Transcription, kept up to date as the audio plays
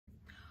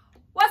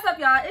What's up,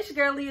 y'all? It's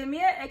your girl Lia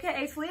Miaa,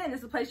 aka Talia, and this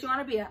is the place you want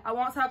to be at. I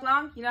won't talk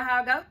long. You know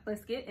how I go.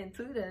 Let's get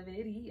into the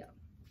video.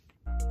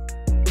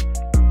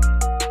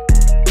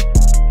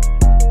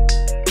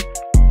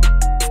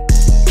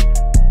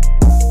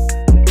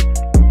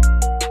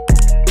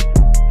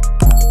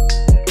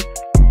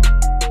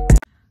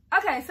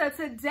 Okay, so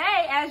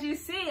today, as you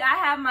see, I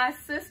have my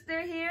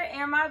sister here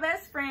and my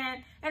best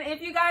friend. And if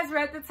you guys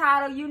read the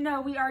title, you know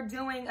we are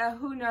doing a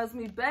Who Knows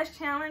Me Best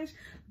challenge,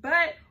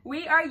 but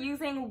we are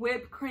using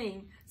whipped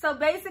cream. So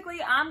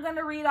basically, I'm going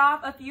to read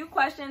off a few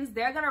questions.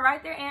 They're going to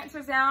write their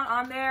answers down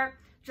on their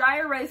dry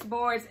erase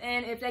boards.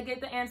 And if they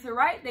get the answer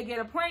right, they get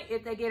a point.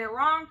 If they get it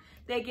wrong,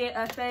 they get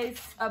a plate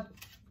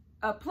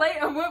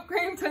of whipped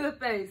cream to the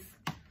face.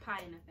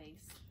 Pie in the face.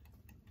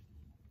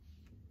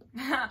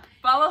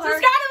 Follow her.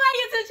 Subscribe to my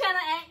YouTube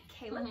channel at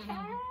Kayla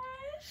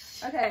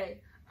Cash. Okay,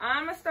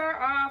 I'm gonna start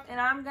off and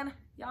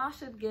y'all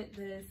should get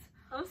this.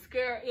 I'm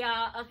scared,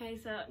 y'all. Okay,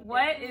 so.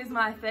 What is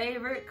my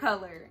favorite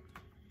color?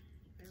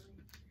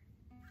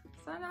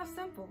 So not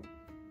simple.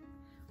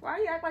 Why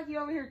do you act like you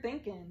over here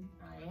thinking?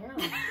 I am.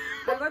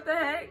 Like, what the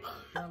heck?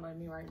 Don't let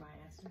me write my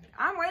answer.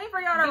 I'm waiting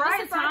for y'all to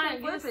write so I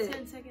can Give flip us it.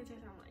 10 seconds or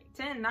something like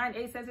 10, 9,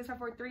 8, 7, 6, 5,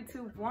 4, 3,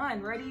 2,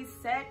 1. Ready,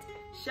 set,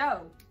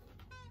 show.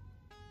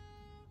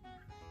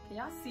 Can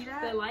y'all see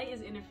that? The light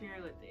is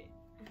interfering with it.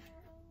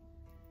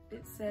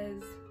 It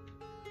says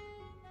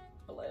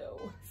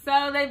blue.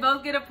 So they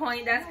both get a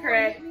point. That's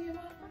correct.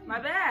 My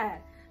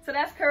bad. So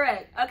that's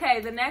correct.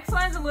 Okay, the next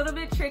one's a little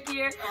bit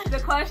trickier. The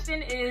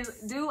question is,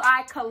 do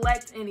I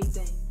collect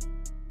anything?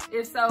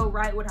 If so,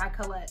 write what I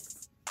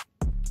collect.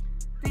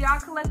 Do y'all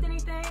collect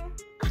anything?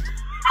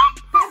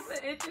 That's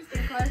an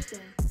interesting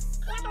question.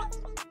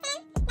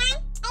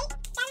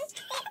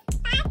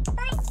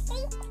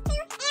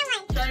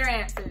 Show your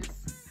answers.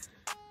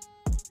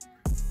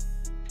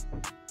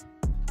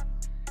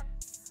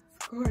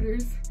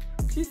 Quarters.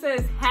 She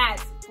says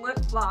hats,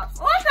 flip-flops.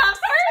 What the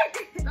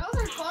frick? Those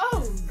are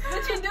clothes.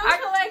 But you do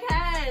collect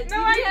hats. No,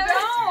 I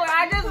don't.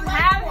 I just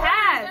have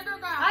hats.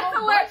 I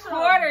collect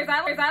quarters.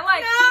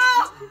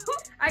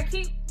 I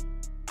keep.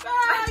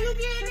 Girl, you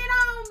getting it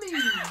on me.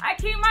 I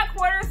keep my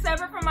quarters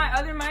separate from my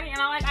other money, and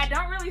I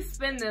don't really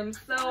spend them.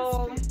 So.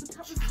 Oh,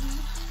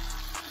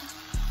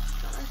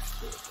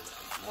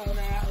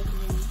 that was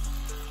me.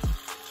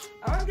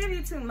 I won't give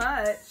you too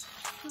much.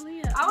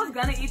 Talia, I was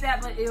gonna eat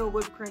that, but ew,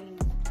 whipped cream.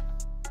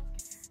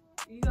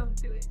 you go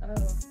do it. Oh.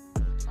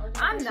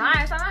 I'm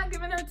nice. I'm not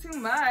giving her too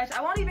much.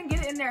 I won't even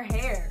get it in their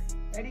hair.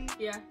 Ready?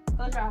 Yeah.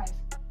 Close your eyes.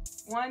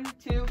 1, 2,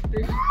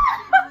 3.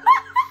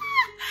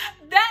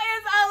 That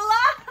is a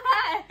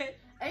lie.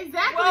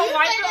 Exactly. Well, You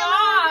wipe think it that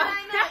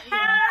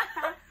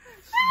off.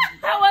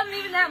 That wasn't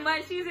even that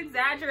much. She's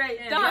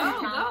exaggerating.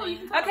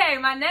 Go. Okay,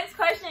 my next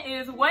question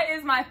is, what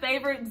is my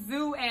favorite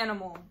zoo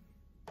animal?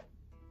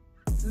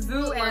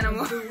 Zoo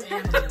animal.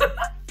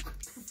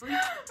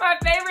 My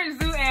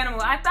favorite zoo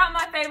animal. I thought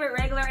my favorite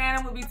regular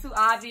animal would be too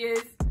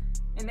obvious.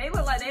 And they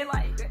look like,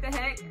 what the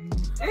heck? Y'all,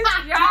 if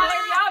y'all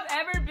have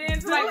ever been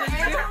to like the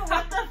zoo,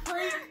 What the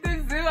freak? the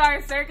zoo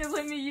or circus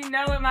with me, you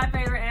know what my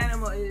favorite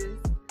animal is.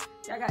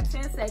 Y'all got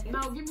 10 seconds.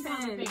 No, give me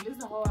time to think. This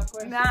is a whole lot of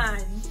questions.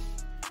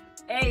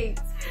 9, 8,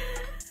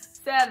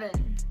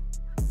 7,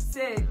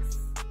 6,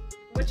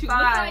 What you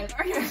 5. look like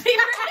or your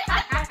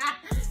favorite?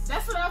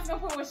 That's what I was gonna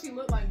put what she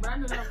looked like, but I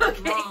knew that was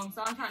wrong,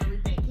 so I'm trying to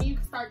rethink. Can you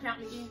start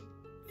counting again?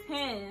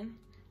 10,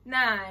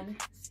 9,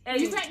 8.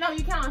 You can't. No,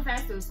 you counting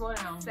faster. Slow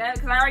down. 7,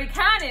 because I already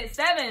counted.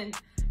 7,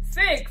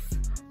 6,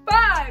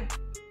 5,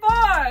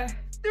 4,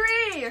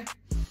 3,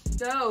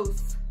 2,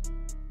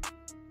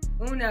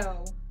 1.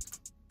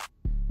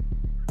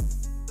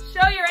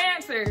 Show your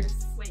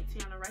answers. Wait,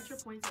 Tiana, write your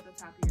points at the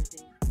top of your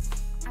thing.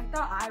 I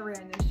thought I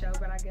ran this show,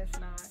 but I guess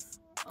not.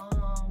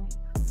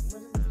 What is this,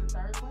 the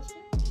third question?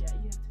 Yeah,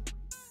 you have 2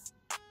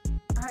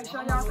 points. All right,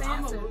 show y'all's I'm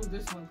answers. gonna lose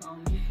this one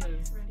on me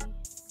because Ready?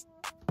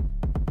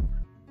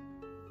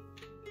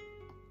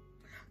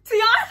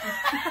 Tiana!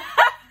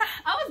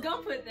 I was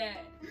gonna put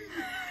that.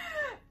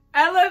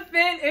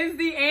 Elephant is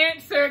the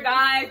answer,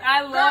 guys.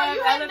 I love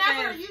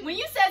elephants. When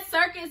you said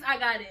circus, I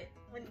got it.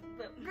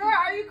 Girl,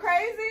 are you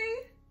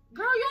crazy?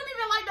 Girl, you don't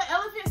even like the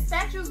elephant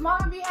statues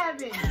mama be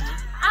having.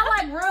 I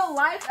like real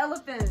life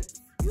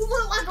elephants. You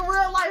look like a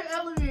real life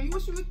elephant. You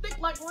wish you would think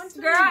like one too.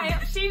 Girl,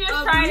 she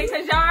just tried it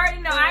because y'all already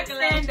know I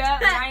stand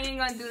up and I ain't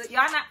gonna do it.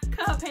 Y'all not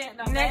Cut her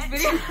pants on next that.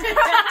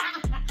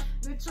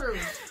 video. The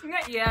truth.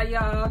 Yeah,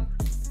 y'all.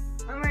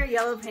 I'm wearing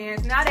yellow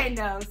pants. Now they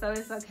know, so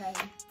it's okay.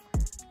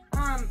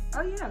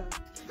 Oh yeah.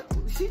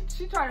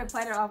 She tried to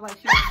play it off like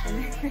she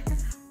was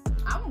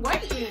I'm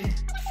waiting.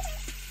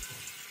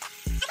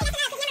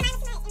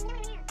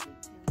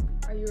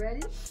 Are you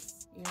ready?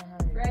 Yeah,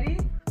 hurry. Ready?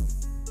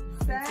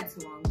 It Set. took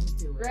too long. Just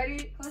do it.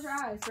 Ready? Close your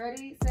eyes.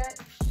 Ready?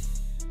 Set.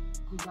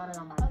 You got it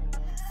on my pants.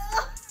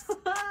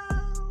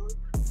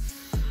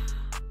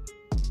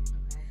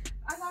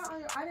 I got it on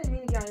your. I didn't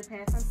mean to get on your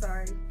pants. I'm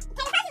sorry.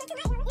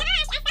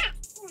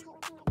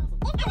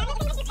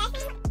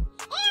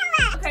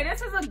 Okay,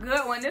 this is a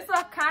good one. This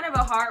is kind of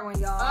a hard one,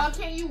 y'all.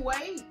 Can you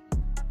wait?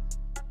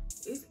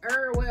 It's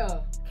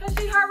Well. Can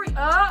she hurry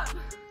up?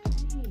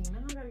 Dang, now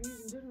I gotta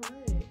use a different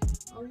red.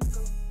 Oh, you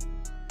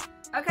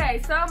go.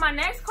 Okay, so my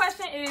next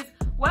question is,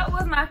 what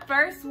was my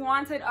first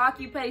wanted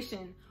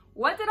occupation?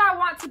 What did I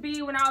want to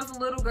be when I was a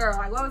little girl?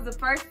 Like, what was the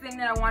first thing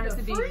that I wanted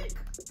to be?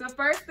 The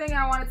first thing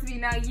I wanted to be.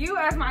 Now, you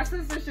as my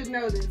sister should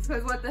know this,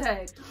 because what the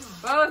heck?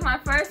 What was my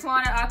first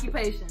wanted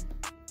occupation?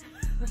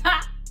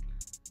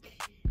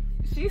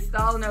 She's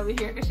stalling over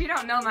here because she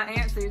don't know my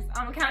answers.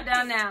 I'm gonna count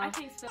down now. I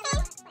can't spell.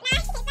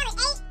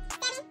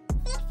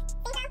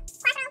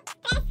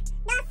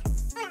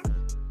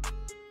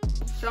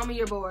 Show me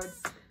your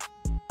boards.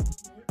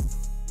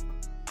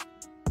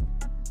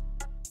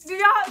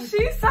 Y'all,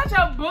 she's such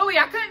a bully.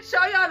 I couldn't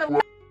show y'all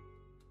the.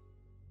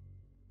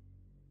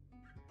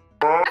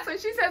 That's what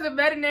she says, a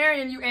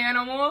veterinarian, you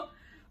animal.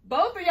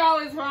 Both of y'all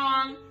is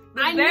wrong.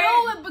 I knew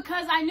it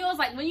because I knew it was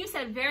like when you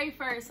said very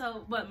first.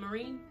 So what,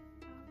 Marine?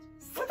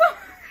 What the?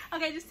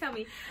 Okay, just tell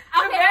me.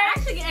 Okay, I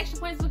actually get extra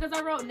points because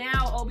I wrote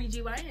now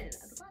OBGYN at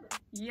the bottom.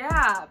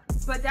 Yeah,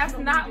 but that's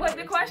not what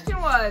the question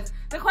was.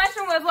 The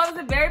question was, what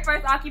was the very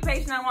first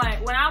occupation I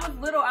wanted? When I was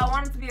little, I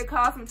wanted to be a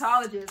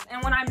cosmetologist.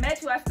 And when I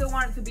met you, I still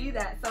wanted to be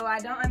that. So I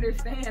don't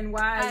understand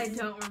why. I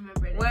don't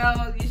remember that.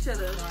 Well, you should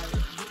have.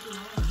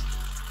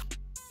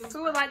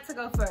 Who would like to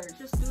go first?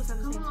 Just do this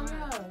at the same time.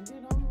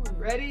 Yeah, get over it.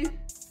 Ready?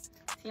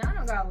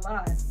 Tiana got a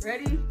lot.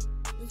 Ready?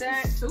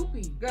 Set,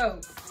 soupy. go.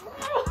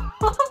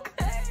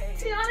 Okay.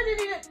 Tiana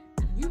didn't even.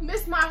 You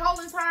missed my whole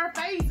entire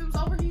face. It was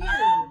over here.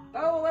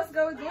 Oh, let's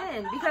go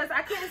again because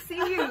I can't see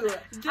you.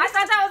 I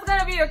thought that was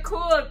gonna be a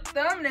cool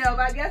thumbnail,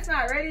 but I guess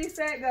not. Ready,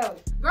 set, go.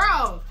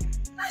 Girl,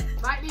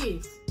 like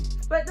this.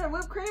 But the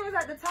whipped cream is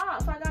at the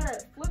top, so I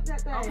gotta flip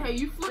that thing. Okay,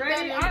 you flip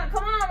Ready? that in.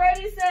 Come on,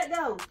 ready, set,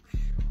 go.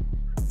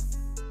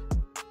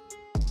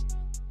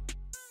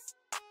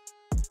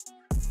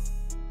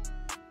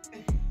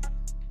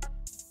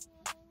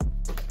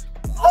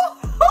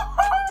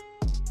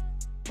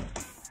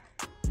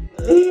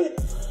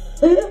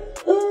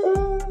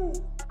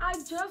 I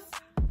just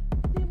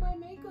did my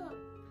makeup.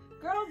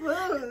 Girl,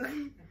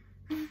 boo.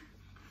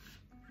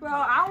 Bro,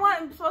 I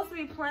wasn't supposed to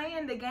be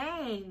playing the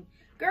game.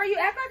 Girl, you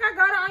act like I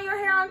got it on your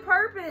hair on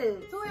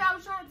purpose. Toy, I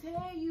was trying to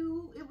tell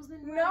you it was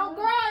in. No,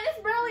 girl,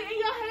 it's barely in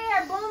your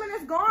hair. Boom, and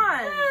it's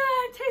gone.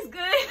 It tastes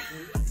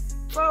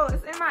good. Bro,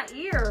 it's in my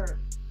ear.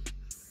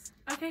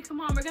 Okay,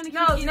 come on, we're gonna keep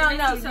No, getting messy,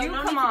 no, so you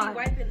no come need to be on.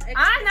 wiping extra.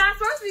 I'm not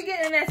supposed to be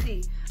getting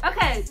messy.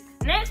 Okay,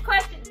 next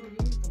question.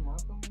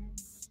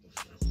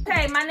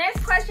 Okay, my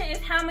next question is,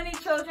 how many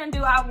children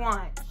do I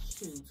want?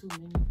 Shoot, too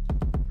many.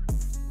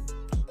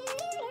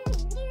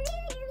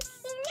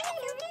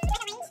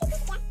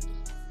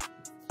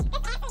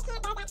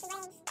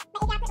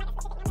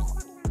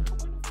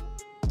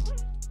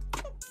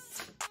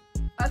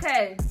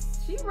 Okay,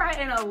 she's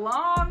writing a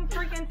long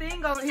freaking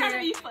thing over Trying to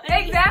here. be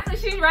funny. Exactly,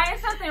 she's writing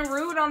something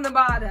rude on the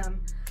bottom.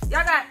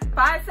 Y'all got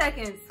 5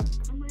 seconds.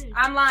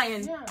 I'm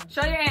lying. Yeah.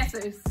 Show your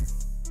answers.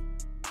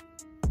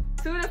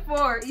 2 to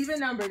 4, even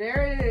number.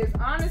 There it is.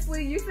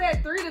 Honestly, you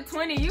said 3 to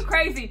 20. You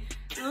crazy.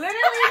 Literally,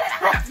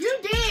 You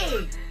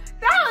did.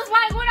 that was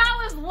like when I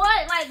was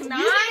what, like 9?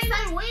 You didn't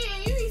say when.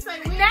 You didn't say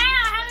when. Now,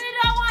 how many do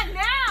I want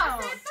now? I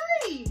said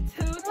 3. 2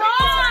 to 4.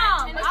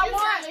 But I you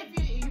want. said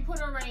if you put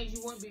a range,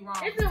 you wouldn't be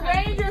wrong. If the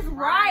range is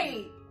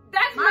right.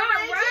 That's My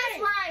not range right.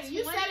 is right.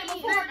 You said it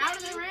before. Out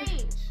of the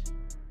range.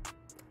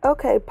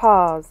 Okay,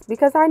 pause,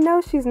 because I know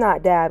she's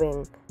not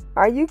dabbing.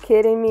 Are you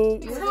kidding me?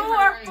 2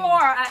 or 4.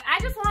 I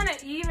just want an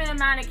even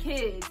amount of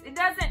kids. It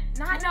doesn't,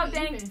 not no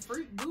dang.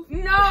 Freak goofy.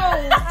 No. No,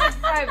 get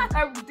it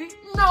out.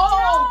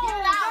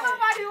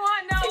 Nobody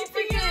want no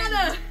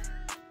Tiana.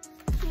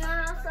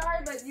 Tiana, I'm sorry,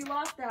 but you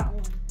lost that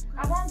one.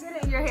 I won't get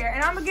it in your hair.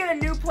 And I'm going to get a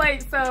new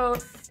plate so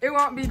it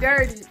won't be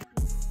dirty.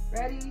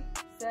 Ready,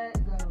 set,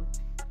 go.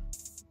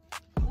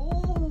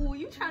 Ooh,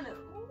 you trying to.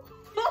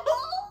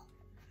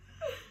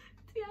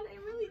 Tiana, they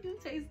really do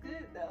taste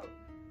good though.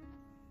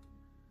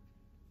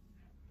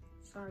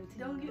 Sorry, Tiana.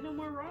 Don't get no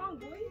more wrong,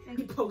 boy.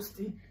 He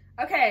posted.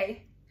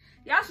 Okay,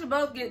 y'all should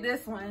both get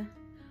this one.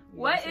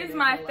 What is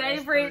my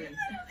favorite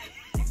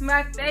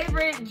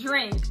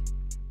drink?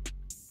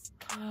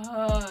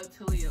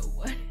 Talia,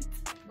 what?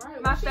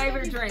 Right, My she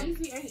favorite think drink.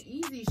 Easy ain't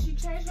easy. She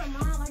changed her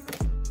mind like a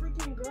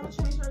freaking girl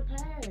changed her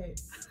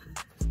pad.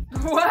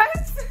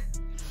 What?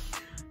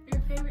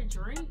 Your favorite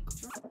drink?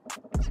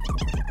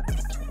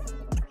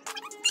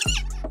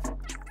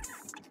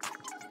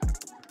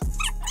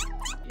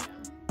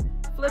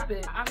 Flip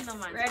it. I know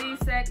mine. Ready,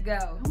 set,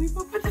 go. We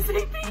both put the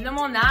same thing.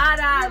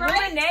 Limonada.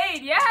 Right?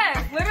 Lemonade,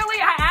 yes. Literally,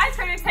 I asked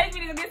her to take me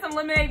to go get some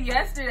lemonade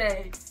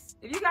yesterday.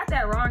 If you got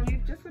that wrong, you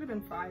just would have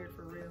been fired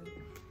for real.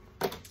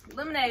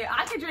 Lemonade.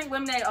 I could drink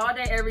lemonade all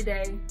day, every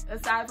day,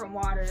 aside from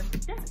water.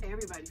 That's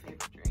everybody's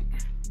favorite drink.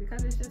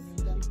 Because it's just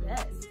the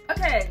best.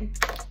 Okay.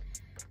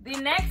 The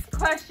next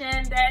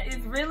question that is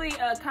really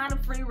a kind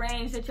of free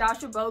range that y'all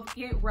should both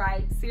get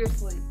right.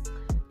 Seriously.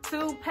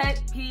 2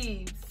 pet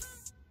peeves.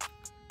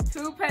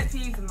 2 pet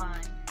peeves of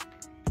mine.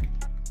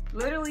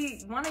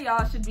 Literally, one of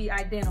y'all should be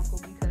identical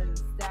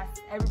because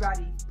that's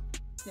everybody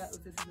knows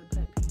this is a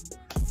pet peeve.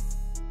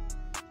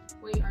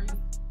 Wait, are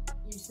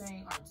you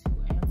saying are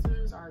two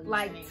answers? Or are you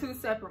Like saying... two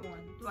separate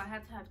ones. Do I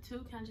have to have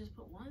two? Can I just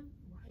put one?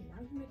 Why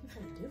are you making it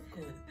so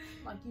difficult?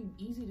 Like you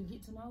easy to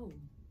get to know.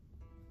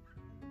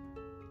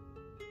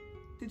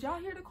 Did y'all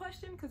hear the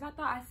question? Because I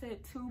thought I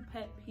said two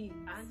pet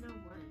peeves. I know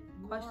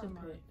one. Question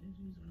mark.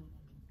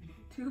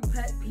 Two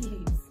pet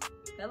peeves.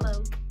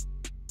 Hello.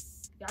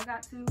 Y'all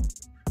got two?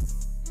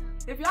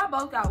 If y'all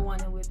both got one,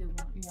 then we'll do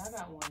one. Yeah, I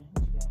got one.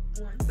 What you got?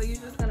 One. So you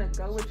just gonna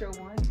go with your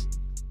one?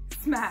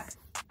 Smack.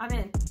 I'm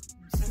in.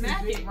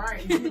 Smacking,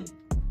 right?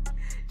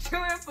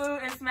 Chewing food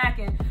and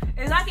smacking.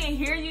 If I can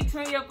hear you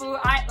chewing your food,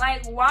 why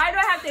do I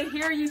have to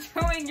hear you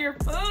chewing your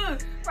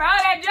food? For all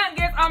that junk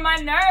gets on my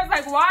nerves.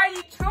 Like, why are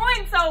you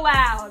chewing so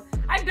loud?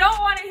 I don't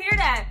want to hear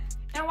that.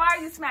 And why are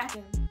you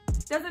smacking?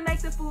 Does it make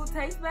the food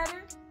taste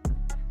better?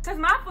 Because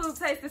my food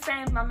tastes the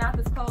same if my mouth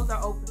is closed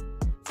or open.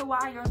 So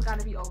why yours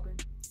gotta be open?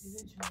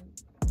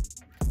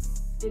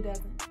 It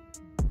doesn't.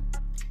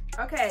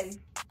 Okay.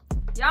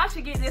 Y'all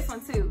should get this one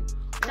too.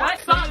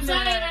 What?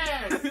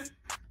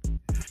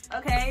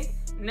 Okay.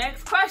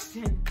 Next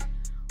question.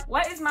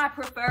 What is my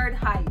preferred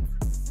height?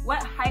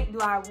 What height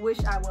do I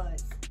wish I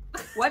was?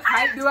 What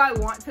height do I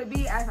want to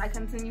be as I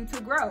continue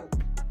to grow?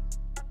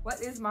 What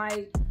is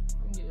my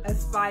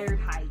aspired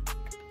height?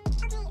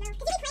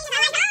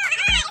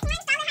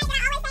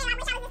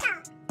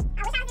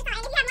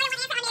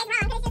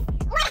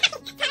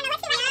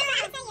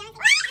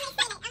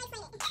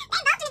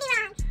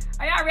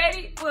 Are y'all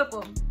ready? Flip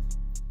them.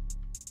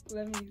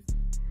 Let me.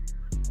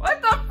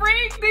 What the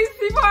freak? These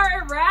people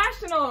are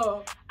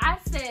irrational. I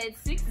said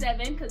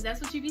 6'7" because that's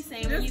what you be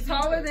saying. When you Just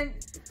taller than.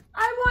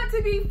 I want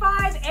to be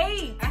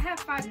 5'8". I have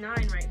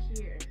 5'9" right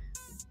here.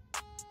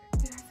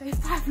 Did I say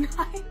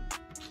 5'9"?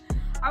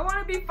 I want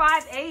to be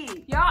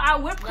 5'8". Y'all, our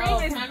whipped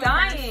cream is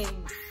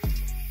dying.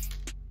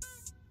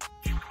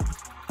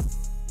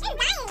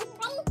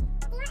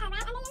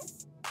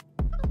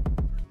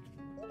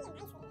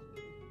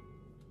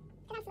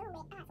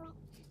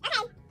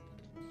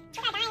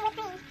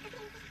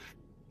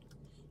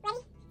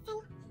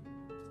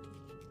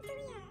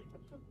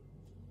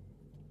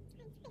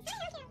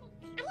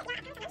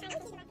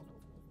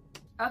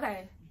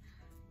 Okay,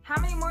 how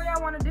many more y'all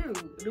want to do?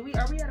 Are we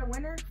at a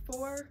winner?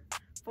 Four?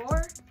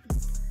 Alright.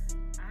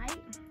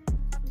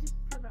 We just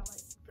put about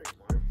like 3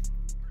 more.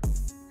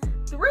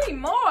 3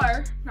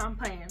 more? No, I'm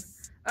playing.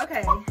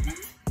 Okay. What is the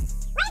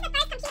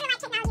first computer-like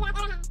technology I've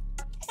ever had?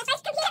 The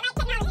first computer-like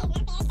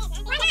technology.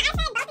 Why not? I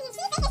said both of you.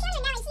 She's thinking she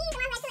would know, and she's the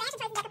one with 2 answer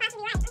choices that could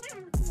possibly be right. That was it.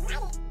 That's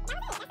all. You said, oh,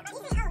 it's just one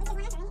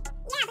answer, right?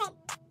 Yeah, but I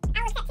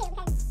was cut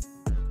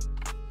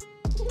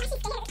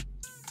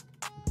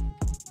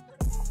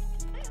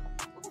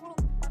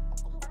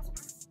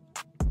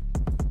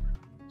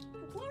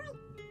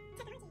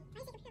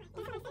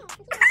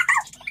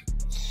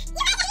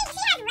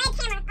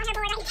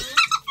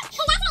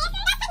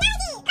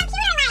too because now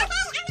she's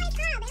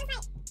scared.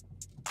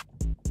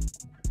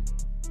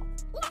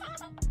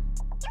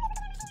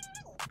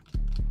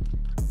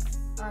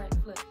 Alright,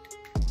 flip.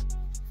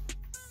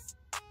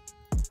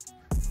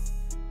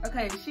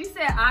 Okay, she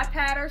said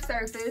iPad or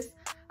Surface.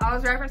 I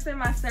was referencing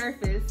my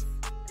Surface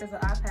because the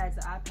iPad's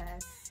an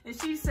iPad. And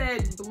she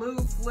said blue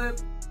flip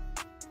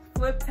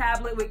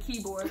tablet with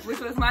keyboard, which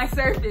was my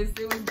Surface.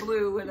 It was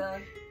blue with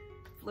a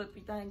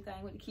flippy thing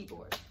with a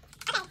keyboard.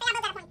 Okay, so y'all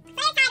both got a point. So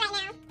it's tied right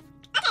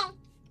now. Okay. You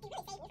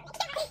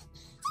really say it.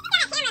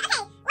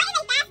 Okay, what is a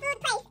fast food place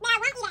that I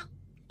won't eat at?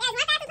 There's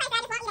one fast food place that I just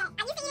won't eat at. I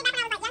used to eat it back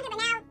when I was like younger, but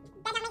now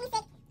that don't make me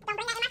sick. Don't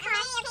bring that in my car.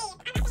 Okay, I'm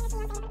not saying this to you, I'm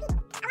saying it for people.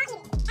 I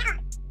won't eat it at all.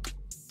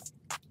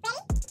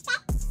 Ready,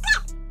 set,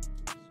 flip.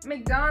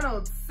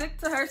 McDonald's, sick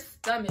to her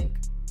stomach.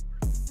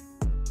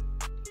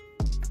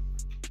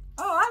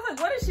 Oh, I was like,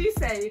 what did she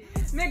say?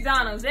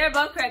 McDonald's. They're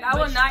both correct. I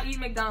will not eat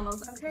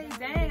McDonald's. Okay,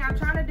 dang. I'm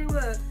trying to do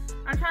a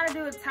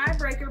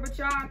tiebreaker, but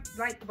y'all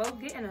like both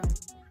getting them.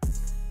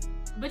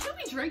 But you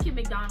be drinking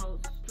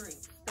McDonald's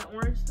drinks, the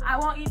orange stuff. I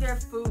won't eat their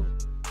food.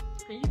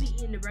 And you be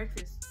eating the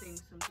breakfast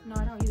things sometimes. No,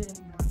 I don't eat it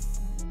anymore.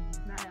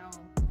 Not at all.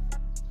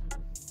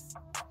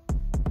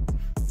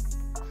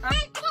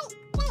 Okay, game.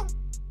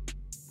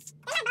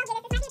 They're not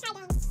both good. This might be a tie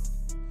game.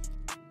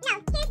 No,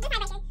 here's the tiebreaker.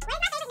 What is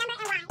my favorite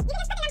number and why? You can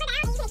just put the number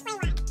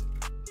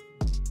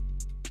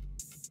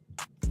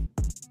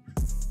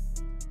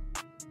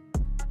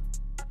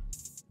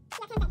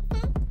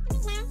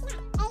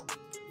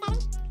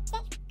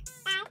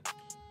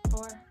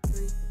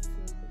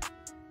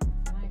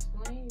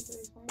down and you can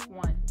explain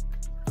why.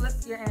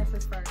 Your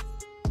answers first.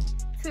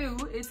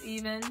 2 is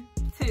even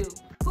 2.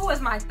 Who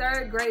was my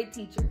 3rd grade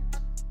teacher?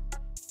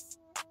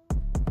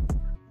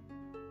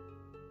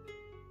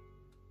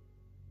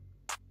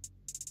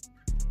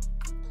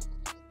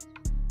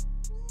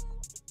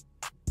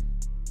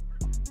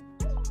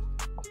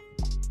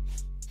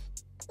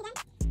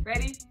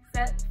 Ready,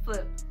 set,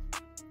 flip.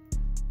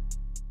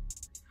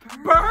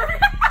 Bro,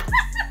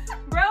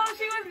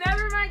 she was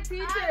never my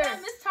teacher.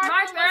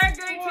 My 3rd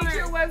grade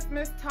teacher was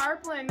Miss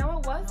Tarplin. No,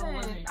 it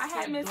wasn't. I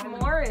had Miss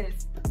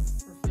Morris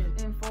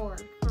in 4.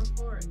 For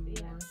 4,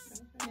 yeah.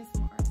 Miss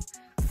Morris.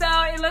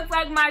 So it looks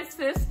like my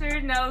sister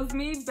knows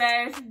me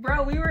best.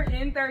 Bro, we were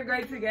in 3rd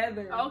grade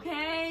together.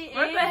 Okay.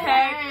 What the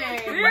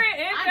heck? We were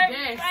in 3rd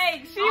grade.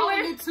 Like, she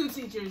only was... 2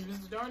 teachers,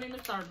 Mr. Dorn and the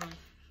 3rd one.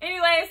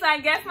 Anyway, so I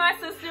guess my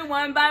sister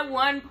won by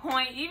 1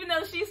 point, even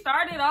though she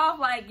started off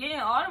like getting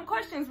all them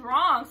questions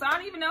wrong. So I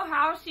don't even know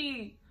how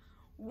she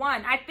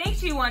won. I think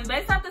she won.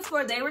 Based off the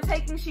score they were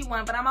taking, she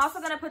won. But I'm also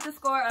going to put the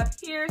score up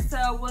here,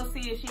 so we'll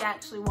see if she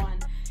actually won.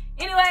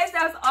 Anyways,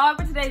 that was all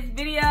for today's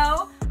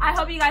video. I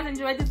hope you guys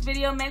enjoyed this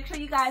video. Make sure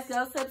you guys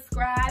go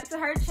subscribe to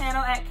her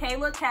channel at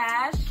Kayla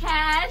Cash.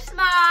 Cash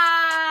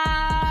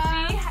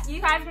Mom.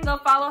 You guys can go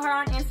follow her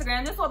on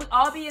Instagram. This will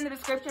all be in the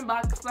description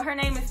box. But her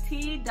name is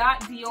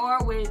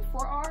t.dior with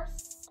 4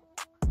 R's?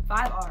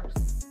 5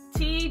 R's.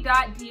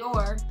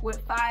 t.dior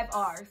with 5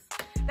 R's.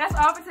 That's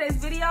all for today's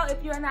video.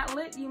 If you are not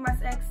lit, you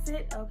must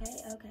exit.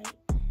 Okay.